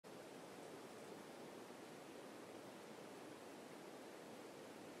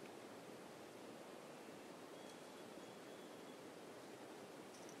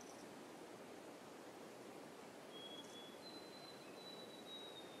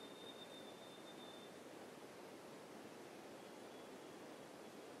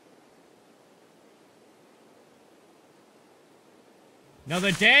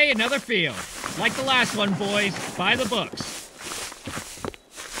Another day, another field. Like the last one, boys. By the books.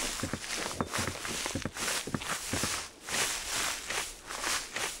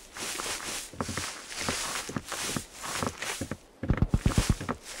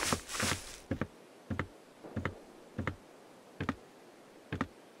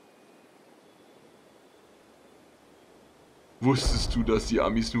 Wusstest du, dass die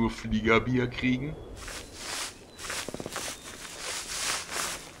Amis nur Fliegerbier kriegen?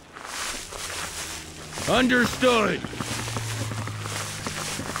 Understood.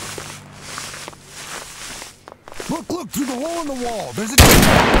 Look through the hole in the wall. There's a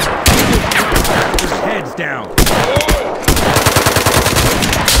Heads down.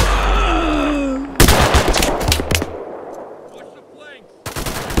 Watch the flanks.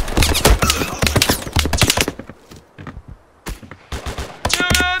 Wir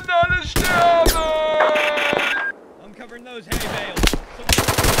werden alle sterben! I'm covering those hay bales.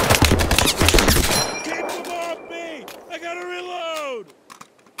 Keep them off me! I gotta reload!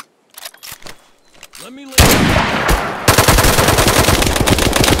 Let me leave.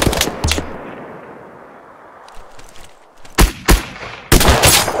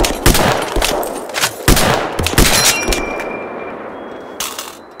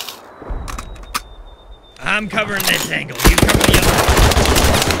 I'm covering this angle. You cover the other.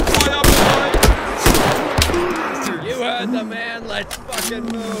 You heard the man. Let's fucking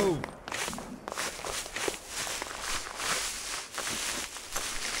move.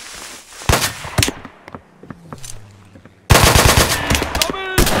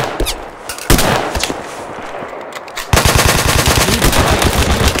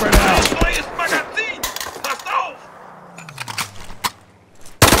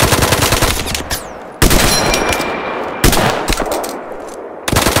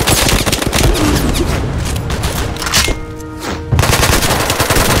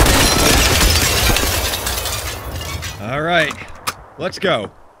 All right, let's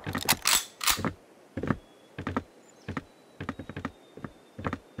go.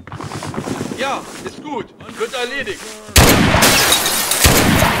 Ja, ist gut. Wird erledigt.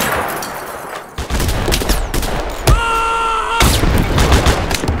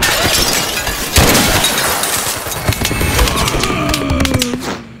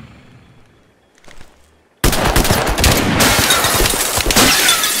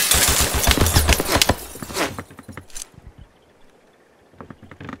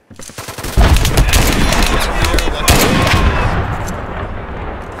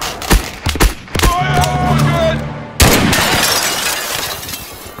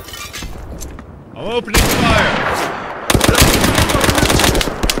 I'm opening fire.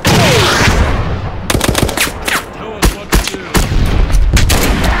 Tell us what to do.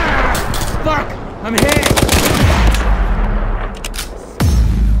 Fuck! I'm hit!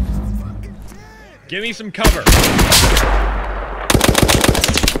 Give me some cover.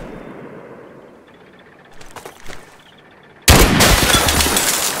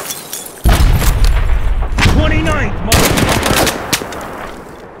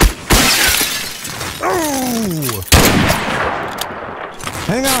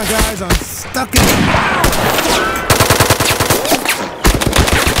 Hang on, guys. I'm stuck in.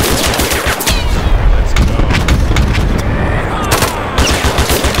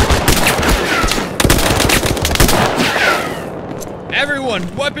 Everyone,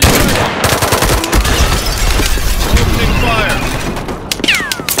 weapons ready! Opening fire!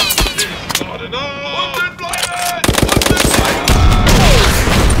 Not enough! Unten bleiben!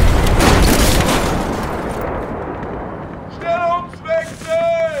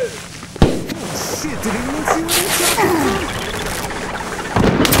 Stellungswechsel! Shit, did anyone see what I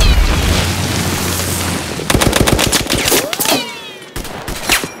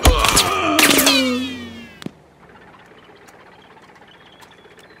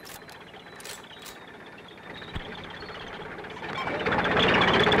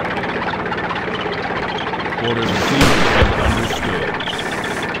Orders received and understood.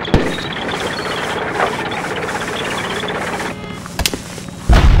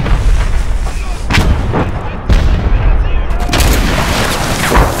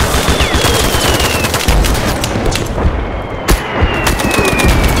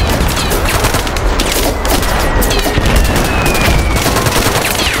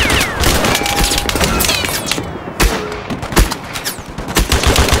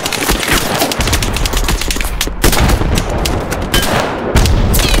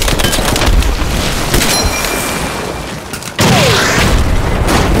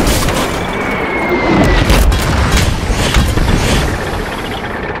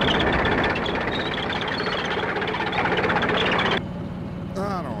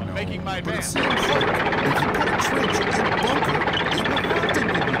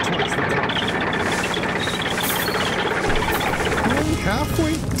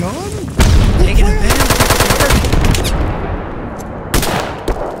 halfway done? Taking a bit.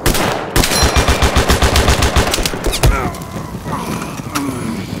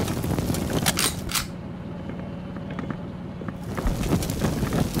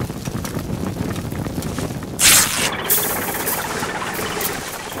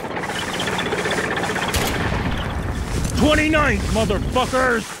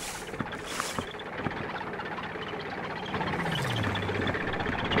 Motherfuckers!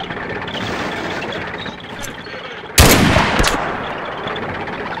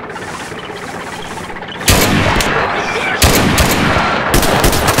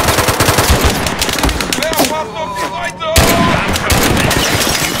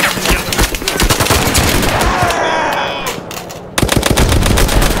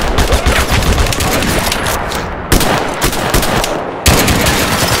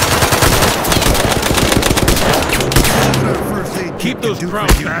 Keep those Crown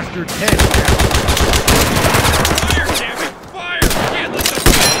bastards' heads down. Fire, damn it! Fire! Can't let them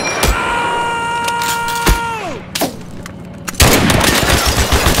win!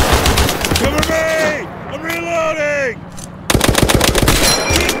 Cover me! I'm reloading!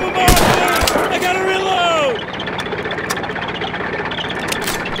 Keep them off me! I gotta reload!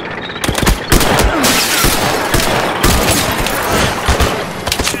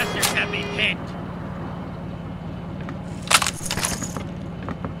 Bastards have me pinned.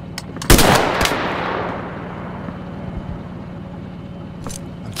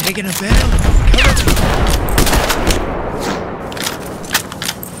 Taking a bell.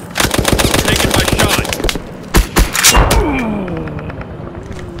 Taking my shot.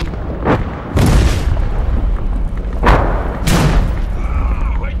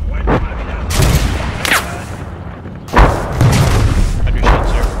 Understood,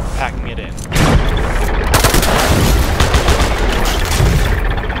 sir. Packing it in.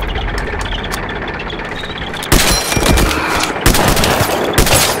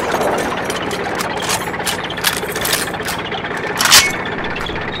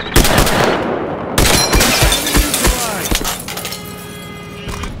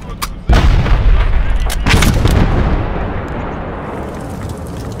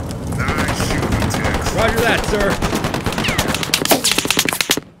 Roger that, sir.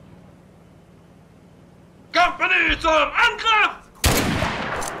 Company zum Angriff!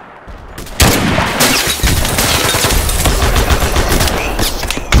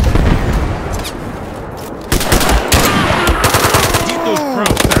 Keep those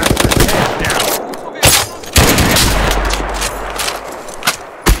Crown bastards' heads down.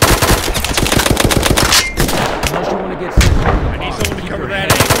 Unless you want to get sent home. I need someone to cover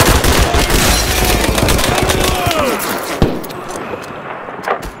that angle.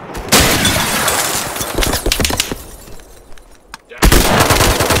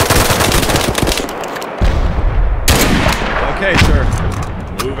 Okay, sir.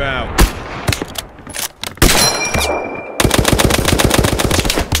 Move out.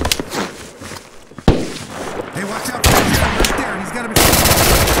 Hey, watch out for that guy right there. He's got to be...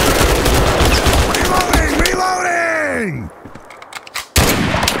 Reloading! Reloading!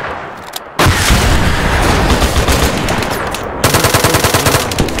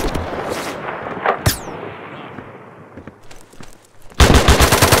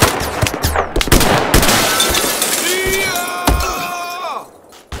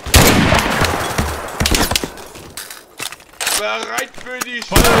 Bereit für die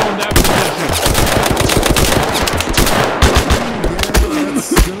Fire on that position. Yeah,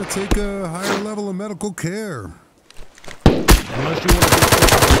 that's gonna take a higher level of medical care. Unless you want to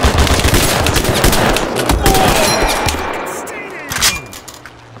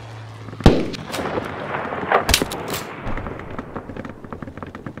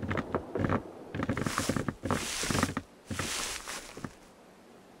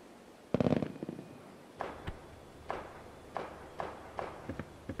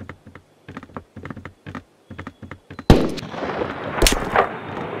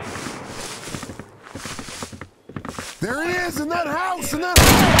There he is in that house! In that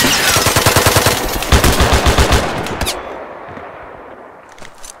house!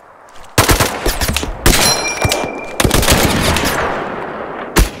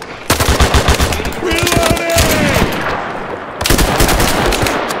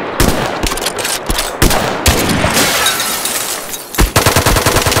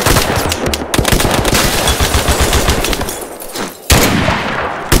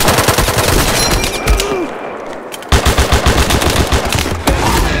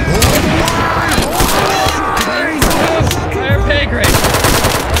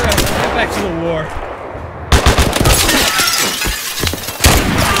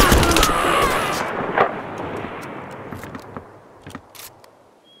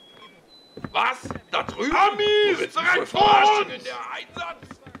 Vollverarschungen der Einsatz!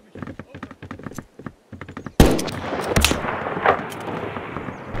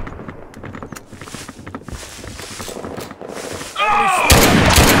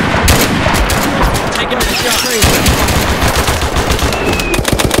 Taking the shot.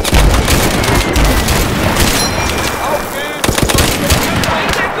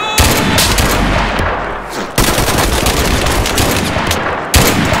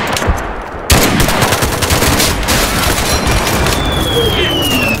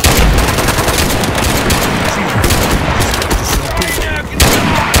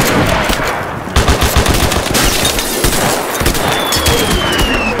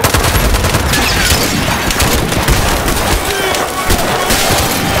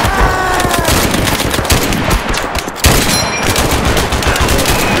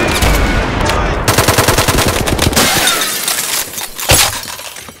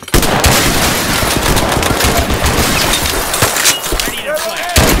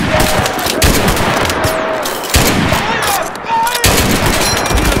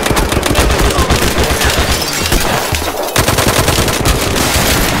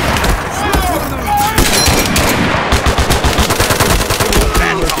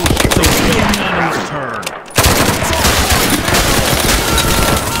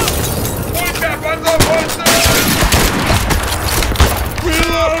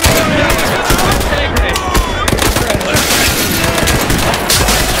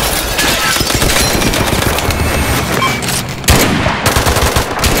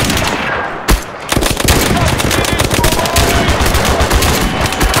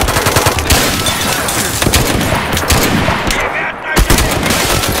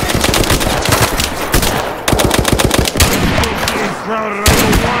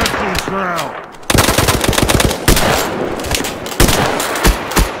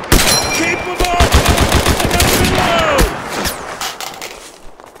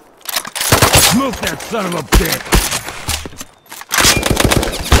 Smoke that son of a bitch!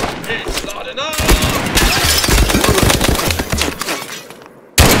 Ich lade nach!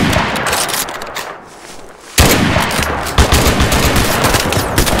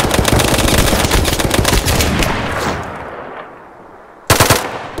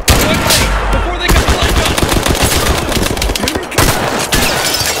 Before they can flank us!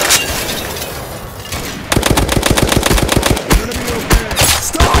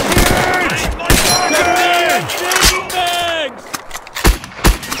 Stop it!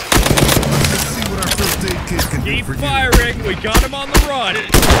 Let's see what our first aid kit can do Keep for you. firing, we got him on the run!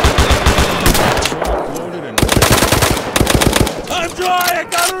 I'm dry! I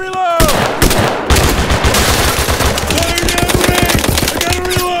gotta reload! Fire down range! I gotta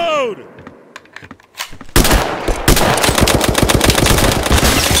reload!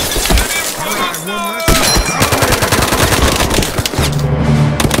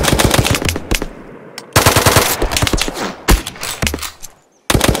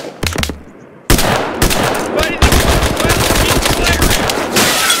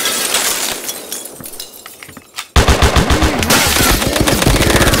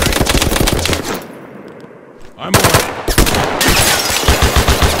 I'm on it.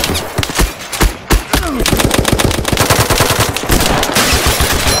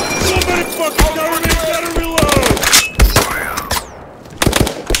 Somebody fucking cover me! Gotta reload!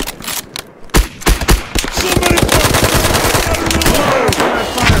 Somebody fucking gotta reload!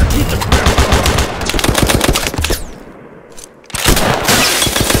 Keep the crap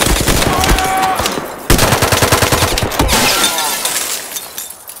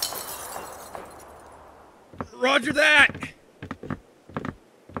Roger that!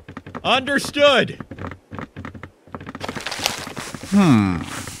 Understood!